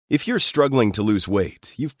If you're struggling to lose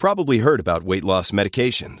weight, you've probably heard about weight loss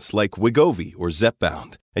medications like Wegovy or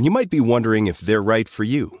Zepbound, and you might be wondering if they're right for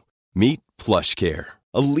you. Meet PlushCare,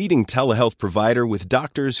 a leading telehealth provider with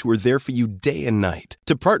doctors who are there for you day and night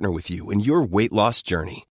to partner with you in your weight loss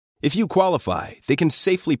journey. If you qualify, they can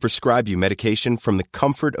safely prescribe you medication from the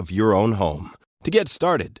comfort of your own home. To get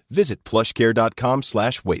started, visit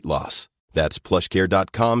plushcare.com/weightloss. That's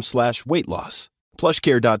plushcare.com/weightloss.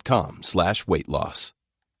 plushcare.com/weightloss.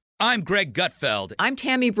 I'm Greg Gutfeld. I'm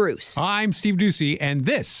Tammy Bruce. I'm Steve Ducey, and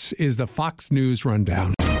this is the Fox News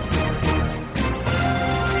Rundown.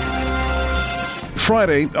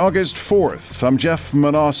 Friday, August 4th. I'm Jeff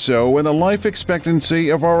Manasso, and the life expectancy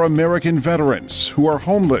of our American veterans who are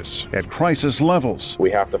homeless at crisis levels.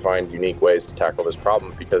 We have to find unique ways to tackle this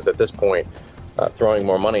problem because at this point, throwing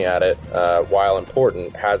more money at it, while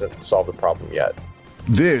important, hasn't solved the problem yet.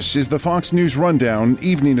 This is the Fox News Rundown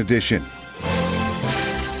Evening Edition.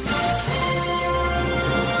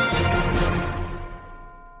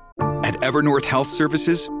 At Evernorth Health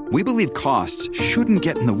Services, we believe costs shouldn't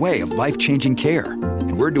get in the way of life-changing care,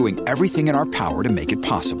 and we're doing everything in our power to make it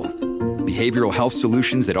possible. Behavioral health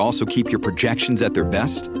solutions that also keep your projections at their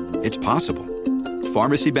best? It's possible.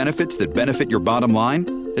 Pharmacy benefits that benefit your bottom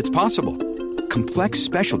line? It's possible. Complex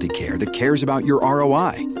specialty care that cares about your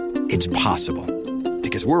ROI? It's possible.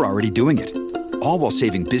 Because we're already doing it. All while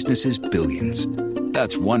saving businesses billions.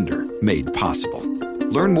 That's Wonder made possible.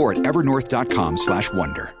 Learn more at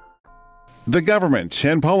evernorth.com/wonder. The government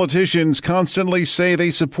and politicians constantly say they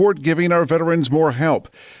support giving our veterans more help,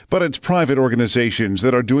 but it's private organizations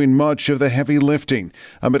that are doing much of the heavy lifting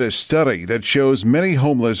amid a study that shows many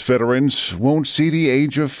homeless veterans won't see the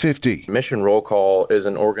age of 50. Mission Roll Call is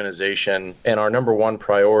an organization, and our number one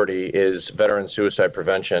priority is veteran suicide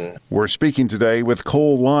prevention. We're speaking today with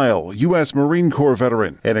Cole Lyle, U.S. Marine Corps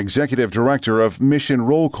veteran and executive director of Mission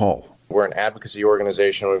Roll Call. We're an advocacy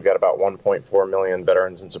organization. We've got about 1.4 million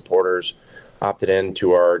veterans and supporters opted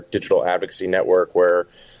into our digital advocacy network where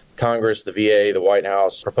Congress, the VA, the White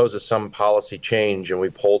House proposes some policy change, and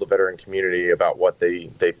we poll the veteran community about what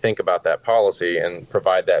they think about that policy and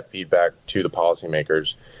provide that feedback to the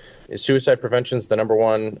policymakers. Suicide prevention is the number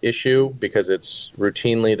one issue because it's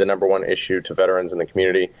routinely the number one issue to veterans in the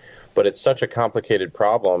community, but it's such a complicated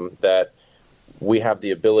problem that we have the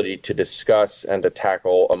ability to discuss and to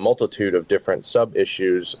tackle a multitude of different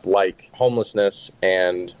sub-issues like homelessness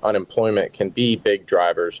and unemployment can be big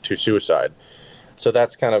drivers to suicide. So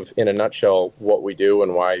that's kind of, in a nutshell, what we do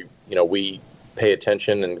and why, we pay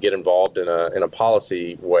attention and get involved in a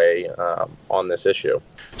policy way on this issue.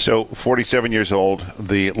 So 47 years old,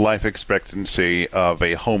 the life expectancy of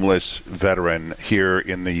a homeless veteran here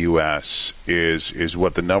in the U.S. is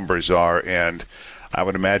what the numbers are, and I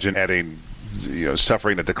would imagine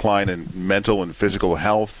suffering a decline in mental and physical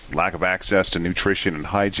health, lack of access to nutrition and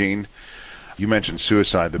hygiene. You mentioned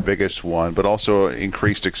suicide, the biggest one, but also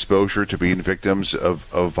increased exposure to being victims of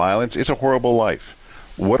violence. It's a horrible life.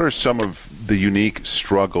 What are some of the unique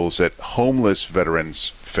struggles that homeless veterans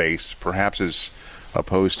face, perhaps as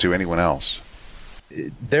opposed to anyone else?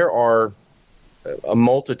 There are a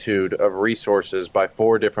multitude of resources by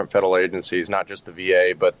 4 different federal agencies, not just the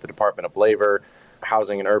VA, but the Department of Labor,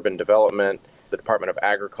 Housing and Urban Development, the Department of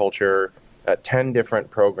Agriculture, 10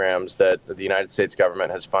 different programs that the United States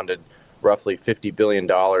government has funded roughly $50 billion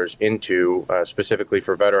into specifically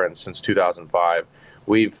for veterans since 2005.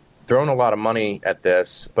 We've thrown a lot of money at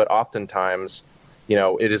this, but oftentimes,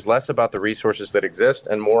 it is less about the resources that exist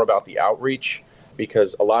and more about the outreach,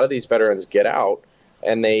 because a lot of these veterans get out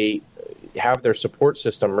and they have their support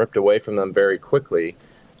system ripped away from them very quickly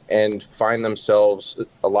and find themselves,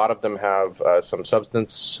 a lot of them have some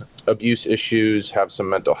substance abuse issues, have some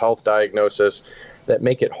mental health diagnosis that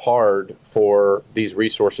make it hard for these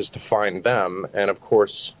resources to find them. And of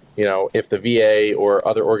course, if the VA or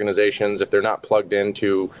other organizations, if they're not plugged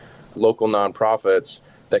into local nonprofits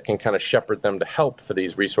that can kind of shepherd them to help for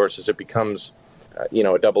these resources, it becomes, a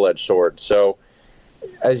double-edged sword. So,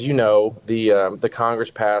 as you know, the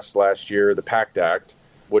Congress passed last year the PACT Act,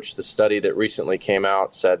 which the study that recently came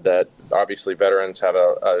out said that obviously veterans have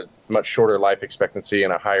a much shorter life expectancy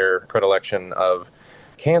and a higher predilection of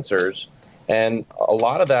cancers. And a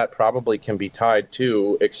lot of that probably can be tied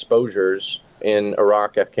to exposures in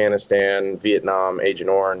Iraq, Afghanistan, Vietnam, Agent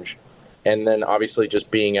Orange, and then obviously just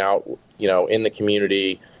being out, in the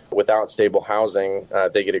community without stable housing,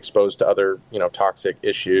 they get exposed to other, toxic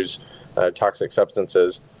issues, toxic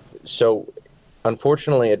substances. So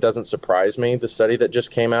unfortunately, it doesn't surprise me, the study that just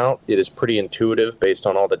came out. It is pretty intuitive based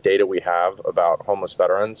on all the data we have about homeless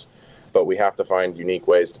veterans, but we have to find unique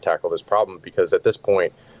ways to tackle this problem because at this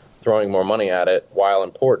point, throwing more money at it, while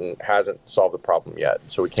important, hasn't solved the problem yet.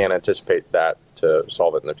 So we can't anticipate that to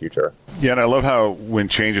solve it in the future. Yeah, and I love how when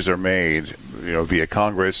changes are made, via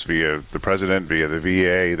Congress, via the president, via the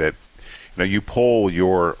VA, that you poll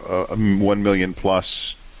your 1 million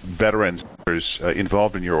plus veterans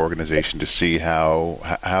involved in your organization to see how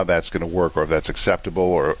that's going to work, or if that's acceptable,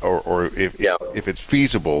 or if it's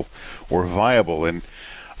feasible or viable. And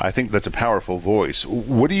I think that's a powerful voice.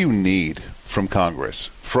 What do you need from Congress,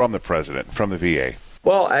 from the president, from the VA?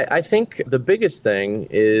 Well, I think the biggest thing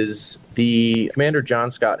is the Commander John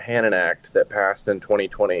Scott Hannon Act that passed in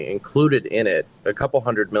 2020 included in it a couple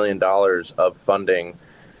 $100 million of funding,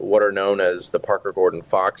 what are known as the Parker Gordon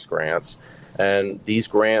Fox grants. And these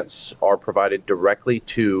grants are provided directly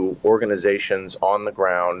to organizations on the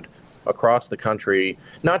ground across the country,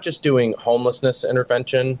 not just doing homelessness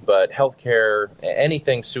intervention, but healthcare,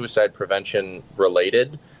 anything suicide prevention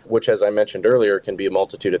related, which, as I mentioned earlier, can be a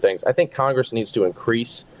multitude of things. I think Congress needs to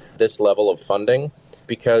increase this level of funding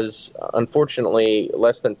because, unfortunately,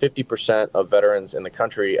 less than 50% of veterans in the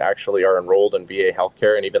country actually are enrolled in VA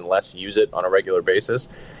healthcare, and even less use it on a regular basis.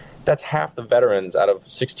 That's half the veterans out of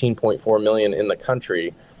 16.4 million in the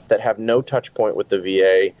country that have no touch point with the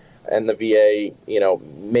VA. And the VA,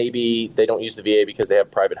 maybe they don't use the VA because they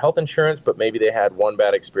have private health insurance, but maybe they had one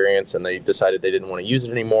bad experience and they decided they didn't want to use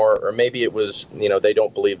it anymore. Or maybe it was, they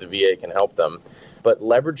don't believe the VA can help them. But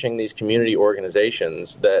leveraging these community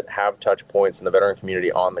organizations that have touch points in the veteran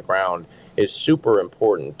community on the ground is super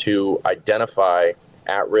important to identify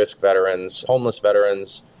at-risk veterans, homeless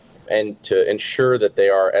veterans, and to ensure that they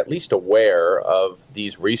are at least aware of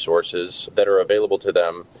these resources that are available to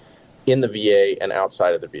them in the VA and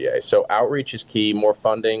outside of the VA. So outreach is key. More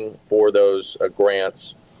funding for those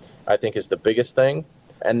grants, I think, is the biggest thing.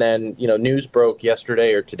 And then, news broke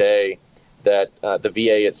yesterday or today that the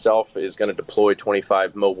VA itself is going to deploy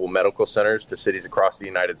 25 mobile medical centers to cities across the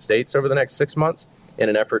United States over the next 6 months in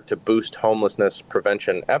an effort to boost homelessness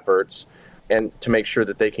prevention efforts and to make sure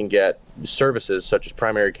that they can get services such as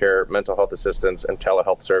primary care, mental health assistance, and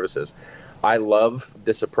telehealth services. I love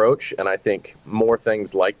this approach, and I think more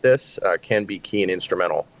things like this can be key and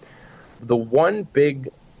instrumental. The one big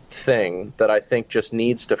thing that I think just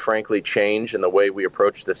needs to frankly change in the way we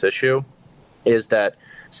approach this issue is that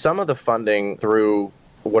some of the funding through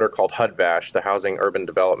what are called HUD-VASH, the Housing Urban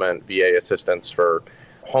Development VA Assistance for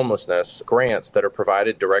Homelessness grants that are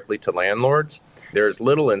provided directly to landlords, there's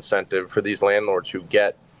little incentive for these landlords who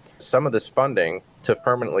get some of this funding to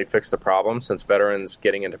permanently fix the problem, since veterans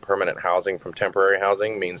getting into permanent housing from temporary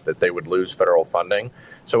housing means that they would lose federal funding.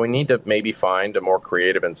 So we need to maybe find a more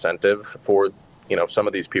creative incentive for, some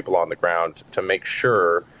of these people on the ground to make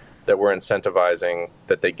sure that we're incentivizing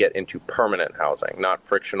that they get into permanent housing, not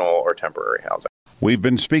frictional or temporary housing. We've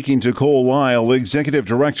been speaking to Cole Lyle, Executive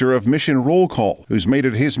Director of Mission Roll Call, who's made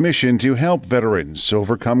it his mission to help veterans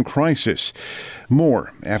overcome crisis.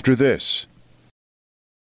 More after this.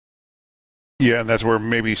 Yeah, and that's where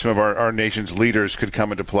maybe some of our nation's leaders could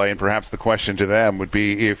come into play. And perhaps the question to them would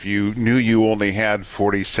be, if you knew you only had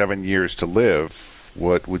 47 years to live,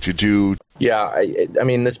 what would you do? Yeah, I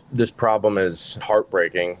mean, this problem is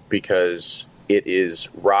heartbreaking because it is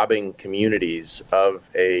robbing communities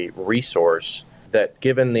of a resource that,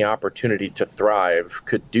 given the opportunity to thrive,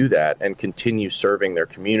 could do that and continue serving their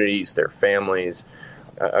communities, their families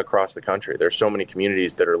across the country. There's so many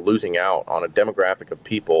communities that are losing out on a demographic of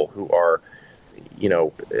people who are,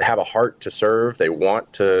 have a heart to serve. They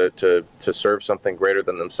want to serve something greater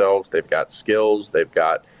than themselves. They've got skills. They've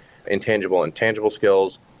got intangible and tangible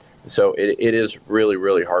skills. So it is really,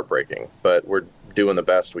 really heartbreaking. But we're doing the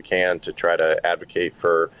best we can to try to advocate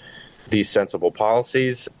for these sensible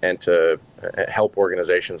policies and to help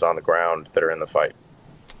organizations on the ground that are in the fight.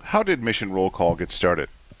 How did Mission Roll Call get started?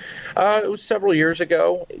 It was several years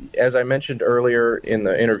ago. As I mentioned earlier in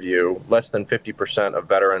the interview, less than 50% of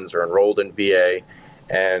veterans are enrolled in VA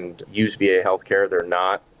and use VA healthcare. They're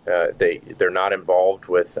not they're not involved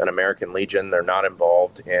with an American Legion. They're not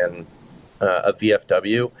involved in a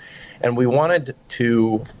VFW. And we wanted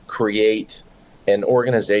to create an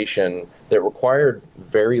organization that required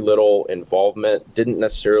very little involvement, didn't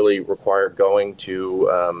necessarily require going to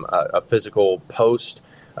a physical post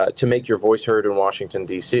to make your voice heard in Washington,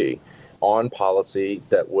 D.C. on policy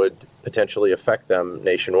that would potentially affect them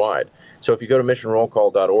nationwide. So if you go to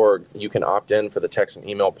missionrollcall.org, you can opt in for the text and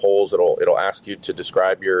email polls. It'll ask you to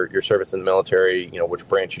describe your service in the military, which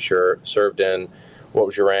branch you served in, what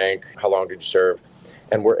was your rank, how long did you serve.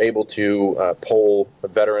 And we're able to poll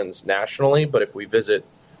veterans nationally, but if we visit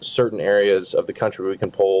certain areas of the country, we can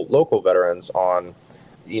poll local veterans on,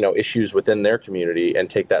 issues within their community and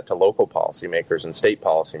take that to local policymakers and state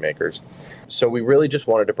policymakers. So we really just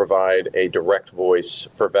wanted to provide a direct voice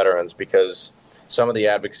for veterans, because some of the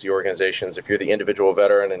advocacy organizations, if you're the individual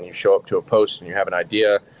veteran and you show up to a post and you have an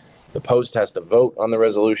idea, the post has to vote on the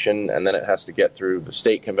resolution, and then it has to get through the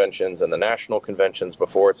state conventions and the national conventions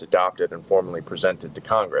before it's adopted and formally presented to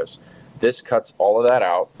Congress. This cuts all of that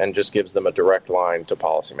out and just gives them a direct line to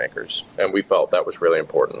policymakers. And we felt that was really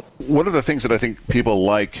important. One of the things that I think people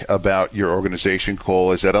like about your organization,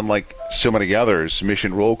 Cole, is that unlike so many others,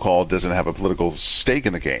 Mission Roll Call doesn't have a political stake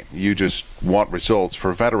in the game. You just want results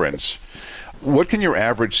for veterans. What can your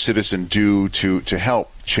average citizen do to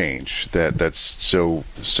help change that's so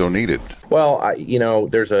needed? Well,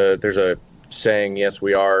 there's a saying, yes,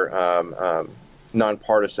 we are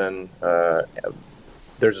nonpartisan.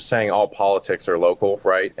 There's a saying, all politics are local,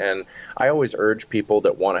 right? And I always urge people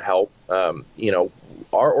that want to help. Our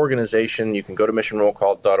organization, you can go to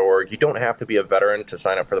missionrollcall.org. You don't have to be a veteran to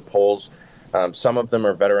sign up for the polls. Some of them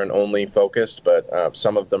are veteran-only focused, but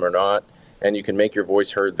some of them are not. And you can make your voice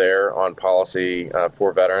heard there on policy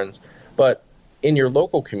for veterans. But in your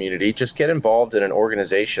local community, just get involved in an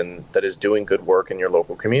organization that is doing good work in your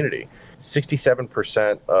local community.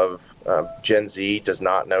 67% of Gen Z does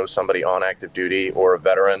not know somebody on active duty or a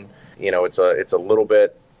veteran. It's a little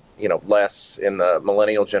bit, less in the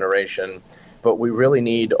millennial generation. But we really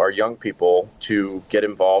need our young people to get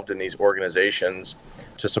involved in these organizations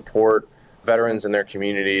to support veterans in their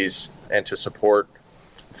communities and to support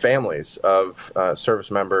families of service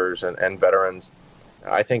members and veterans.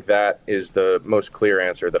 I think that is the most clear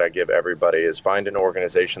answer that I give everybody, is find an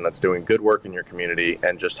organization that's doing good work in your community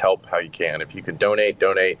and just help how you can. If you can donate.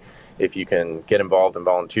 If you can get involved and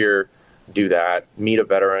volunteer, do that. Meet a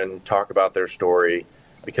veteran, talk about their story,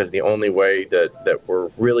 because the only way that we're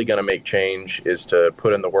really going to make change is to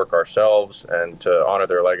put in the work ourselves, and to honor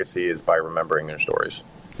their legacy is by remembering their stories.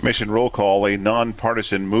 Mission Roll Call, a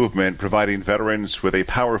nonpartisan movement providing veterans with a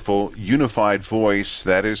powerful, unified voice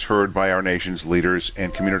that is heard by our nation's leaders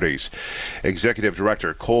and communities. Executive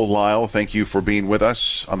Director Cole Lyle, thank you for being with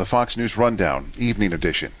us on the Fox News Rundown, Evening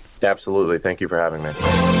Edition. Absolutely. Thank you for having me.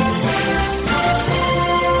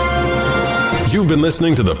 You've been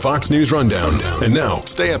listening to the Fox News Rundown. And now,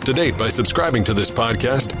 stay up to date by subscribing to this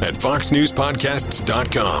podcast at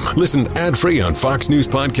foxnewspodcasts.com. Listen ad-free on Fox News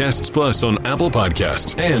Podcasts Plus on Apple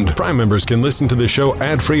Podcasts. And Prime members can listen to the show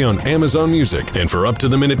ad-free on Amazon Music. And for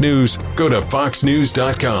up-to-the-minute news, go to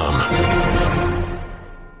foxnews.com.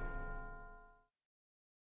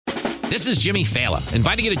 This is Jimmy Fallon,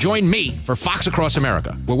 inviting you to join me for Fox Across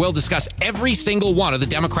America, where we'll discuss every single one of the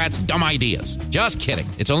Democrats' dumb ideas. Just kidding.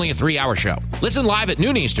 It's only a 3-hour show. Listen live at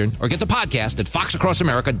noon Eastern or get the podcast at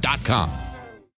foxacrossamerica.com.